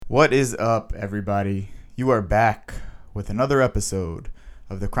What is up, everybody? You are back with another episode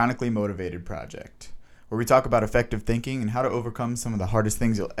of the Chronically Motivated Project, where we talk about effective thinking and how to overcome some of the hardest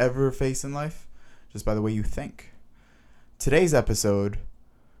things you'll ever face in life just by the way you think. Today's episode,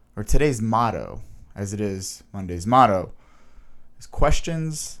 or today's motto, as it is Monday's motto, is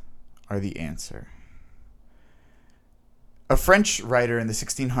questions are the answer. A French writer in the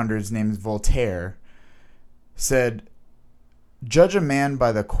 1600s named Voltaire said, "Judge a man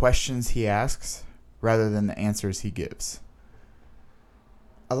by the questions he asks rather than the answers he gives."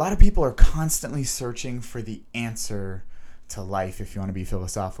 A lot of people are constantly searching for the answer to life, if you want to be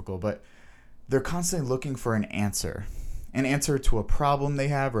philosophical, but they're constantly looking for an answer to a problem they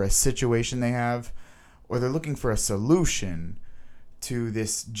have or a situation they have, or they're looking for a solution to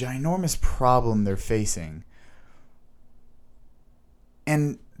this ginormous problem they're facing.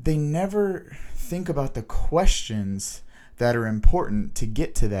 And they never think about the questions that are important to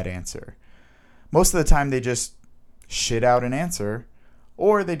get to that answer. Most of the time they just shit out an answer,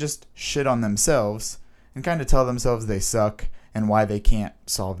 or they just shit on themselves and kind of tell themselves they suck and why they can't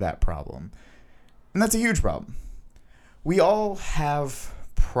solve that problem. And that's a huge problem. We all have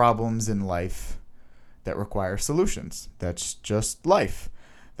problems in life that require solutions. That's just life.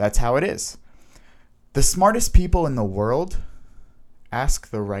 That's how it is. The smartest people in the world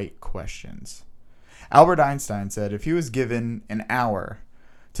ask the right questions. Albert Einstein said if he was given an hour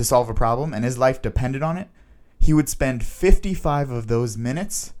to solve a problem and his life depended on it, he would spend 55 of those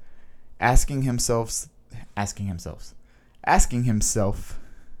minutes asking himself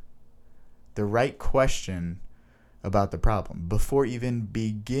the right question about the problem before even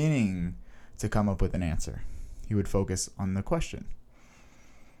beginning to come up with an answer. He would focus on the question.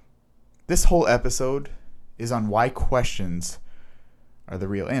 This whole episode is on why questions are the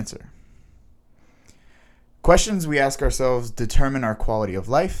real answer. Questions we ask ourselves determine our quality of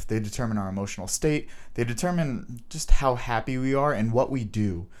life. They determine our emotional state. They determine just how happy we are and what we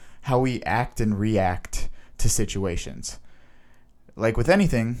do, how we act and react to situations. Like with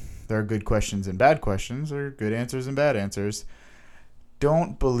anything, there are good questions and bad questions, or good answers and bad answers.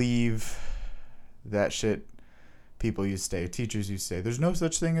 Don't believe that shit people used to say, teachers used to say. There's no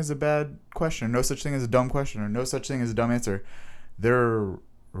such thing as a bad question, or no such thing as a dumb question, or no such thing as a dumb answer. There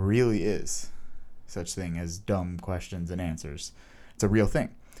really is such thing as dumb questions and answers. It's a real thing.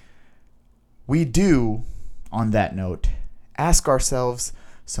 We do, on that note, ask ourselves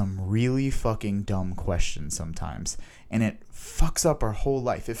some really fucking dumb questions sometimes, and it fucks up our whole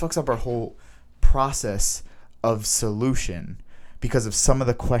life. It fucks up our whole process of solution because of some of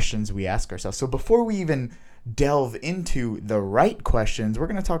the questions we ask ourselves. So before we even delve into the right questions, we're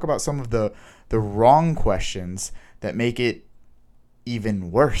going to talk about some of the wrong questions that make it even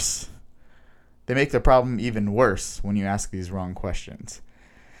worse. They make the problem even worse when you ask these wrong questions.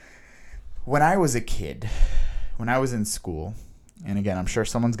 When I was a kid, when I was in school, and again, I'm sure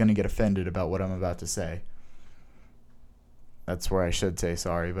someone's going to get offended about what I'm about to say. That's where I should say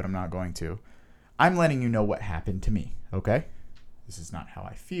sorry, but I'm not going to. I'm letting you know what happened to me, okay? This is not how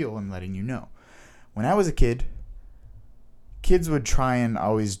I feel. I'm letting you know. When I was a kid, kids would try and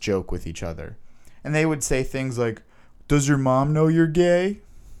always joke with each other. And they would say things like, "Does your mom know you're gay?"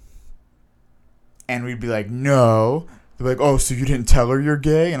 And we'd be like, "No." They're like, "Oh, so you didn't tell her you're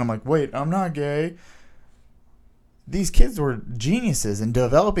gay?" And I'm like, "Wait, I'm not gay." These kids were geniuses in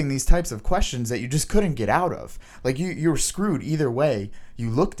developing these types of questions that you just couldn't get out of. Like, you were screwed either way you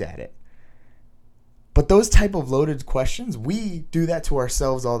looked at it. But those type of loaded questions, we do that to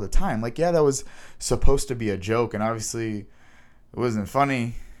ourselves all the time. Like, yeah, that was supposed to be a joke, and obviously it wasn't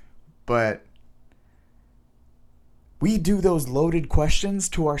funny, but we do those loaded questions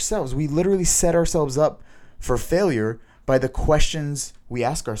to ourselves. We literally set ourselves up for failure by the questions we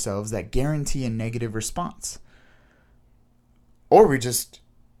ask ourselves that guarantee a negative response. Or we just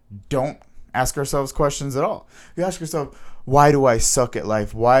don't ask ourselves questions at all. We ask ourselves, why do I suck at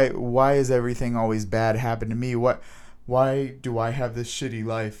life? Why is everything always bad happen to me? Why do I have this shitty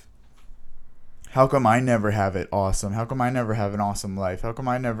life? How come I never have it awesome? How come I never have an awesome life? How come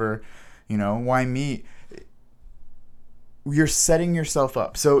I never, why me? You're setting yourself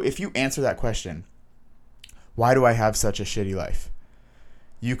up. So if you answer that question, why do I have such a shitty life?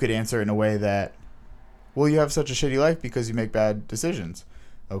 You could answer in a way that, well, you have such a shitty life because you make bad decisions.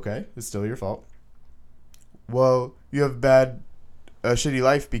 Okay, it's still your fault. Well, you have a shitty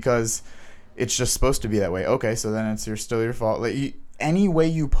life because it's just supposed to be that way. Okay, so then it's still your fault. Any way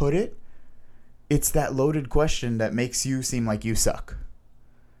you put it, it's that loaded question that makes you seem like you suck.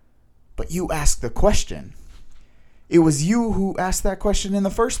 But you asked the question. It was you who asked that question in the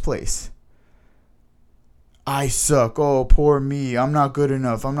first place. I suck. Oh, poor me. I'm not good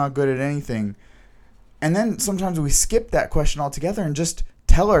enough. I'm not good at anything. And then sometimes we skip that question altogether and just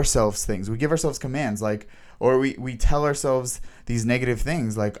tell ourselves things. We give ourselves commands like, or we tell ourselves these negative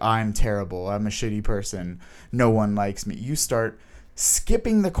things like, I'm terrible. I'm a shitty person. No one likes me. You start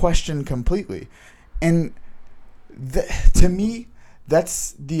skipping the question completely. And to me,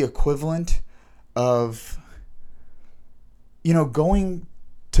 that's the equivalent of, going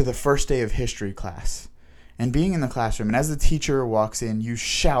to the first day of history class and being in the classroom, and as the teacher walks in, you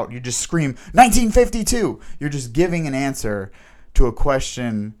shout, you just scream, 1952! You're just giving an answer to a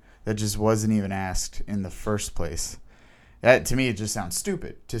question that just wasn't even asked in the first place. That, to me, it just sounds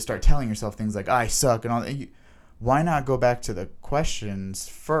stupid to start telling yourself things like, I suck, and all that. Why not go back to the questions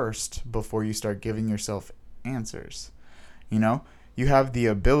first before you start giving yourself answers? You have the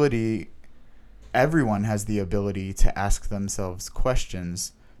ability, everyone has the ability to ask themselves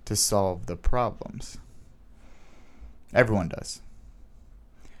questions to solve the problems. Everyone does.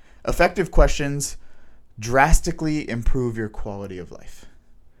 Effective questions drastically improve your quality of life.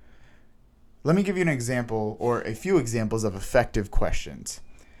 Let me give you an example or a few examples of effective questions.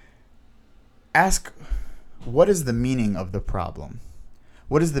 Ask, what is the meaning of the problem?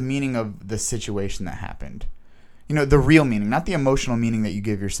 What is the meaning of the situation that happened? The real meaning, not the emotional meaning that you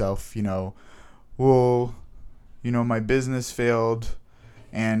give yourself, my business failed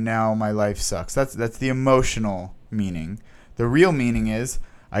and now my life sucks. That's the emotional meaning. The real meaning is,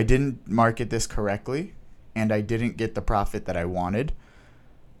 I didn't market this correctly and I didn't get the profit that I wanted.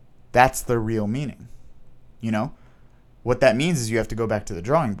 That's the real meaning. What that means is you have to go back to the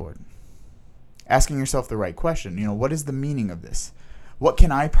drawing board. Asking yourself the right question. What is the meaning of this? What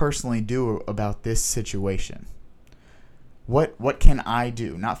can I personally do about this situation? What can I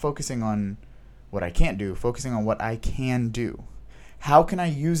do? Not focusing on what I can't do, focusing on what I can do. How can I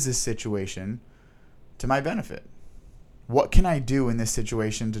use this situation to my benefit? What can I do in this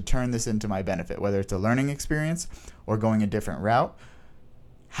situation to turn this into my benefit, whether it's a learning experience or going a different route?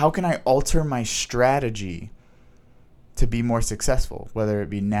 How can I alter my strategy to be more successful, whether it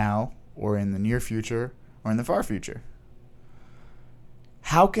be now or in the near future or in the far future?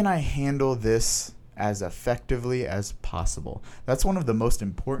 How can I handle this as effectively as possible? That's one of the most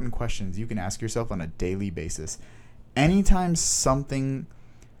important questions you can ask yourself on a daily basis. Anytime something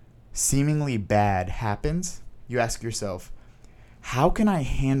seemingly bad happens, you ask yourself, how can I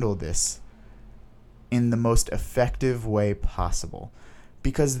handle this in the most effective way possible?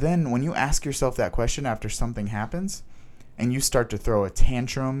 Because then when you ask yourself that question after something happens and you start to throw a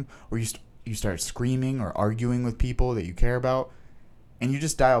tantrum or you start screaming or arguing with people that you care about, and you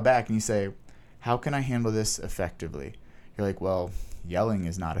just dial back and you say, how can I handle this effectively? You're like, well, yelling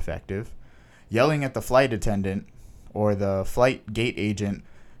is not effective. Yelling at the flight attendant or the flight gate agent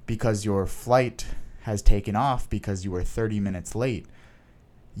because your flight has taken off because you were 30 minutes late.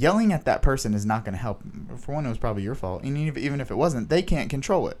 Yelling at that person is not going to help. For one, it was probably your fault. And even if it wasn't, they can't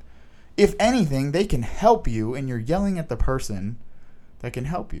control it. If anything, they can help you, and you're yelling at the person that can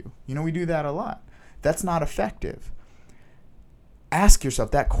help you. We do that a lot. That's not effective. Ask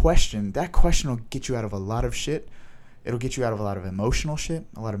yourself that question. That question will get you out of a lot of shit. It'll get you out of a lot of emotional shit,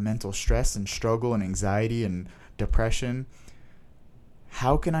 a lot of mental stress and struggle and anxiety and depression.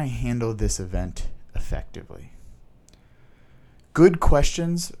 How can I handle this event effectively? Good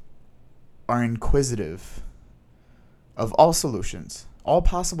questions are inquisitive of all solutions, all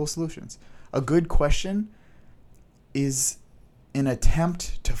possible solutions. A good question is an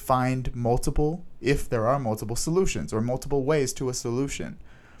attempt to find multiple, if there are multiple solutions or multiple ways to a solution.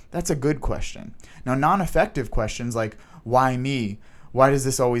 That's a good question. Now, non-effective questions like, why me? Why does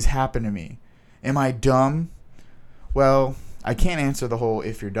this always happen to me? Am I dumb? Well, I can't answer the whole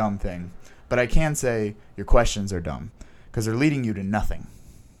if you're dumb thing, but I can say your questions are dumb because they're leading you to nothing.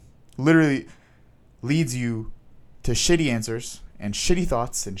 Literally leads you to shitty answers and shitty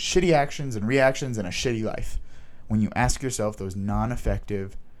thoughts and shitty actions and reactions and a shitty life when you ask yourself those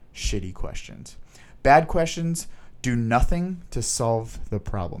non-effective, shitty questions. Bad questions do nothing to solve the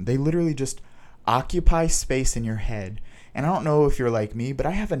problem. They literally just occupy space in your head. And I don't know if you're like me, but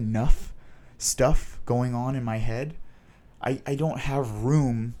I have enough stuff going on in my head. I don't have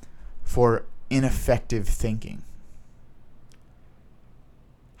room for ineffective thinking.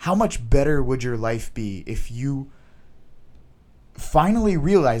 How much better would your life be if you finally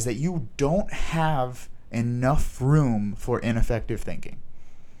realize that you don't have enough room for ineffective thinking?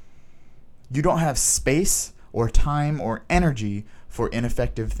 You don't have space or time or energy for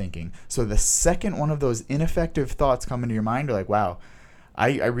ineffective thinking. So the second one of those ineffective thoughts come into your mind, you're like, wow,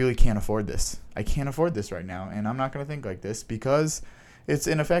 I really can't afford this. I can't afford this right now, and I'm not going to think like this because it's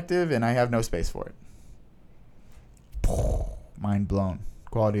ineffective and I have no space for it. Mind blown.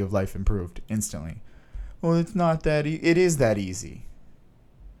 Quality of life improved instantly. Well, it's not that it is that easy.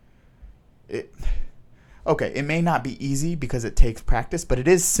 Okay, it may not be easy because it takes practice, but it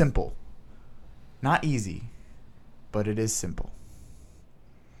is simple. Not easy, but it is simple.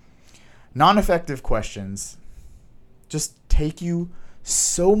 Non-effective questions just take you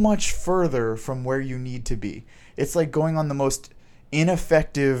so much further from where you need to be. It's like going on the most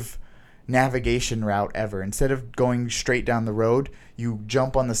ineffective navigation route ever. Instead of going straight down the road, you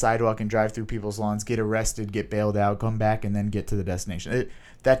jump on the sidewalk and drive through people's lawns, get arrested, get bailed out, come back, and then get to the destination.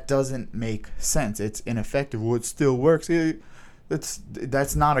 That doesn't make sense. It's ineffective. Well, it still works.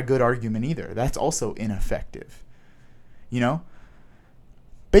 That's not a good argument either. That's also ineffective.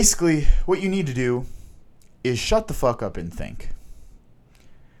 Basically, what you need to do is shut the fuck up and think.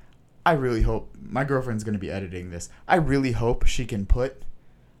 I really hope, my girlfriend's going to be editing this, I really hope she can put,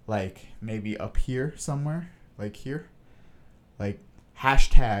 maybe up here somewhere, here,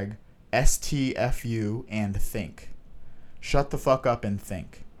 hashtag STFU and think. Shut the fuck up and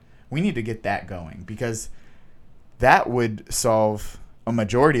think. We need to get that going, because that would solve a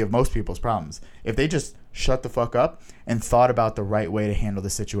majority of most people's problems. If they just shut the fuck up and thought about the right way to handle the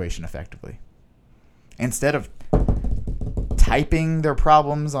situation effectively. Instead of typing their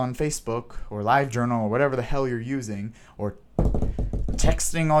problems on Facebook or LiveJournal or whatever the hell you're using, or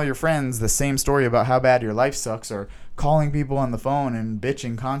texting all your friends the same story about how bad your life sucks, or calling people on the phone and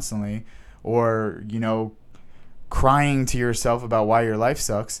bitching constantly, or, crying to yourself about why your life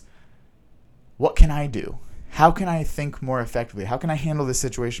sucks. What can I do? How can I think more effectively? How can I handle this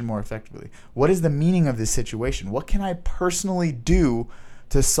situation more effectively? What is the meaning of this situation? What can I personally do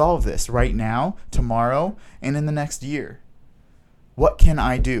to solve this right now, tomorrow, and in the next year? What can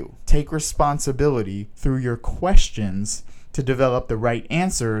I do? Take responsibility through your questions to develop the right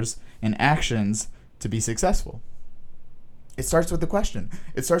answers and actions to be successful. It starts with the question.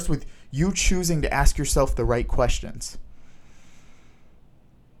 It starts with you choosing to ask yourself the right questions.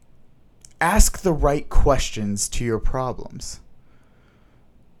 Ask the right questions to your problems.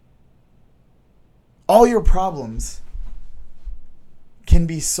 All your problems can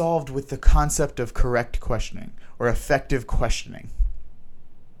be solved with the concept of correct questioning or effective questioning.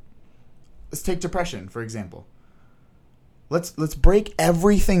 Let's take depression, for example. Let's break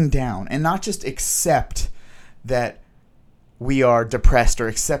everything down and not just accept that we are depressed or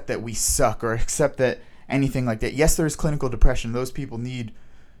accept that we suck or accept that anything like that. Yes, there's clinical depression. Those people need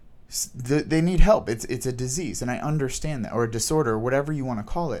help. It's a disease, and I understand that, or a disorder, or whatever you want to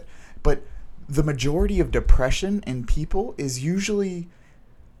call it. But the majority of depression in people is usually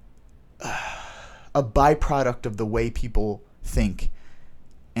a byproduct of the way people think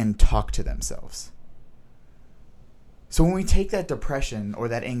and talk to themselves. So when we take that depression or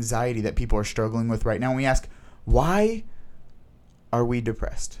that anxiety that people are struggling with right now, and we ask, why are we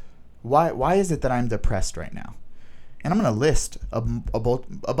depressed? Why is it that I'm depressed right now? And I'm going to list a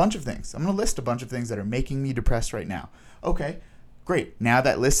bunch of things. I'm going to list a bunch of things that are making me depressed right now. Okay, great. Now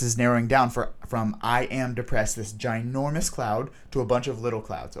that list is narrowing down from I am depressed, this ginormous cloud, to a bunch of little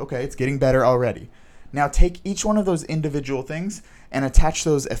clouds. Okay, it's getting better already. Now take each one of those individual things and attach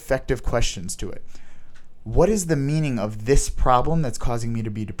those effective questions to it. What is the meaning of this problem that's causing me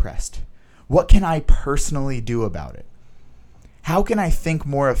to be depressed? What can I personally do about it? How can I think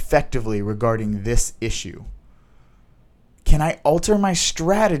more effectively regarding this issue? Can I alter my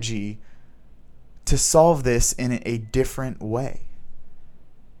strategy to solve this in a different way?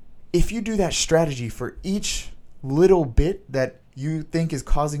 If you do that strategy for each little bit that you think is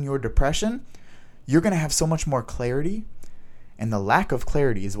causing your depression, you're going to have so much more clarity. And the lack of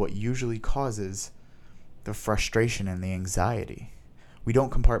clarity is what usually causes the frustration and the anxiety. We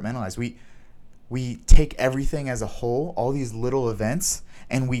don't compartmentalize. We take everything as a whole, all these little events,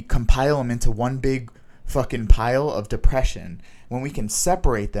 and we compile them into one big fucking pile of depression, when we can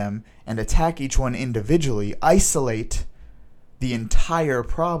separate them and attack each one individually, isolate the entire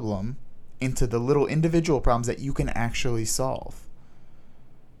problem into the little individual problems that you can actually solve.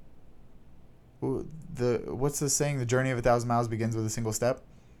 What's the saying? The journey of 1,000 miles begins with a single step.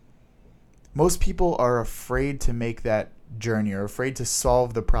 Most people are afraid to make that journey, or afraid to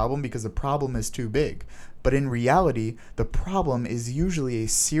solve the problem because the problem is too big. But in reality, the problem is usually a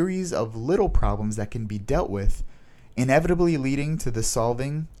series of little problems that can be dealt with, inevitably leading to the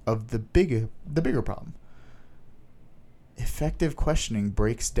solving of the bigger problem. Effective questioning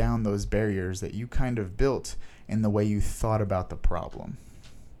breaks down those barriers that you kind of built in the way you thought about the problem.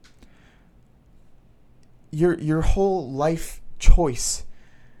 Your whole life choice,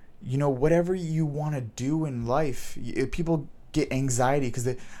 whatever you want to do in life, people get anxiety because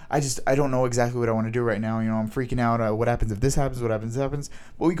I don't know exactly what I want to do right now. I'm freaking out. What happens if this happens? What happens if this happens?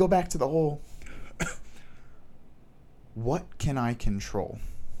 But we go back to the whole, what can I control?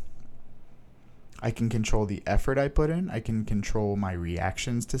 I can control the effort I put in. I can control my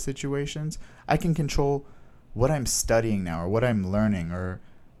reactions to situations. I can control what I'm studying now or what I'm learning or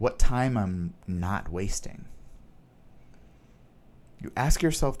what time I'm not wasting. You ask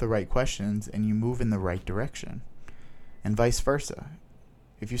yourself the right questions and you move in the right direction, and vice versa.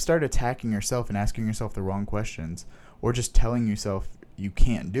 If you start attacking yourself and asking yourself the wrong questions or just telling yourself you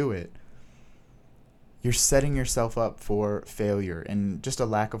can't do it, you're setting yourself up for failure and just a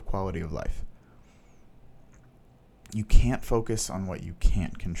lack of quality of life. You can't focus on what you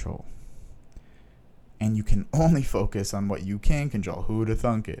can't control. And you can only focus on what you can control. Who would have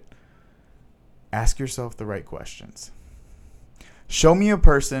thunk it? Ask yourself the right questions. Show me a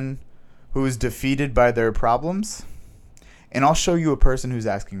person who is defeated by their problems, and I'll show you a person who's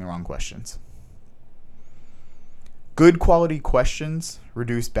asking the wrong questions. Good quality questions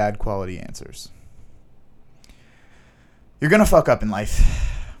reduce bad quality answers. You're going to fuck up in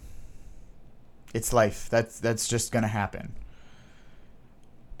life. It's life. That's just going to happen.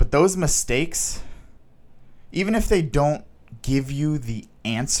 But those mistakes, even if they don't give you the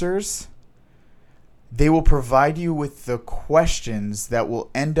answers, they will provide you with the questions that will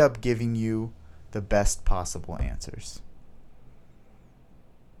end up giving you the best possible answers.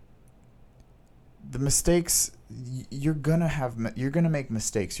 The mistakes, you're gonna make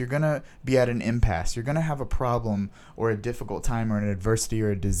mistakes. You're gonna be at an impasse. You're gonna have a problem or a difficult time or an adversity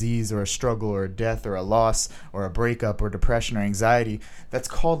or a disease or a struggle or a death or a loss or a breakup or depression or anxiety. That's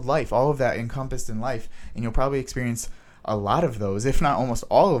called life. All of that encompassed in life, and you'll probably experience a lot of those, if not almost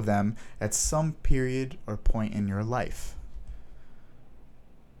all of them, at some period or point in your life.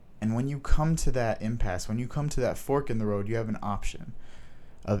 And when you come to that impasse, when you come to that fork in the road, you have an option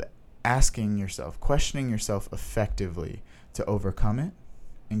of asking yourself, questioning yourself effectively to overcome it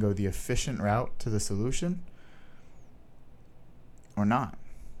and go the efficient route to the solution, or not,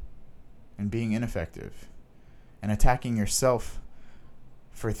 and being ineffective and attacking yourself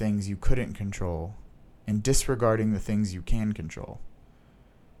for things you couldn't control and disregarding the things you can control.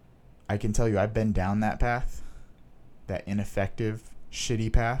 I can tell you, I've been down that path, that ineffective,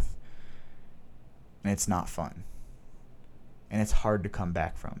 shitty path, and it's not fun. And it's hard to come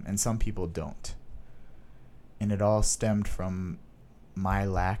back from. And some people don't. And it all stemmed from my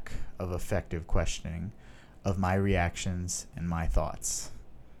lack of effective questioning of my reactions and my thoughts.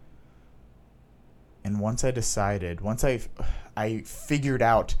 And once I figured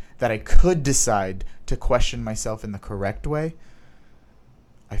out that I could decide to question myself in the correct way,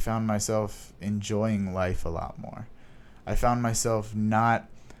 I found myself enjoying life a lot more. I found myself not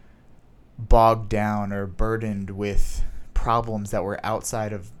bogged down or burdened with problems that were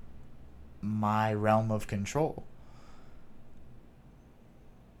outside of my realm of control.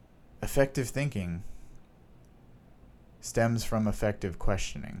 Effective thinking stems from effective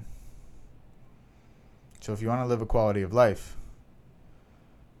questioning. So if you want to live a quality of life,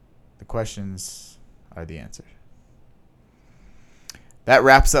 the questions are the answer. That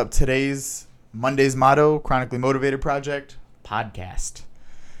wraps up today's Monday's Motto, Chronically Motivated Project podcast.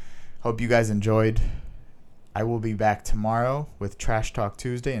 Hope you guys enjoyed. I will be back tomorrow with Trash Talk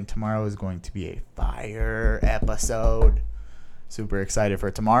Tuesday, and tomorrow is going to be a fire episode. Super excited for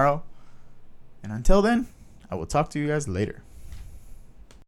tomorrow. And until then, I will talk to you guys later.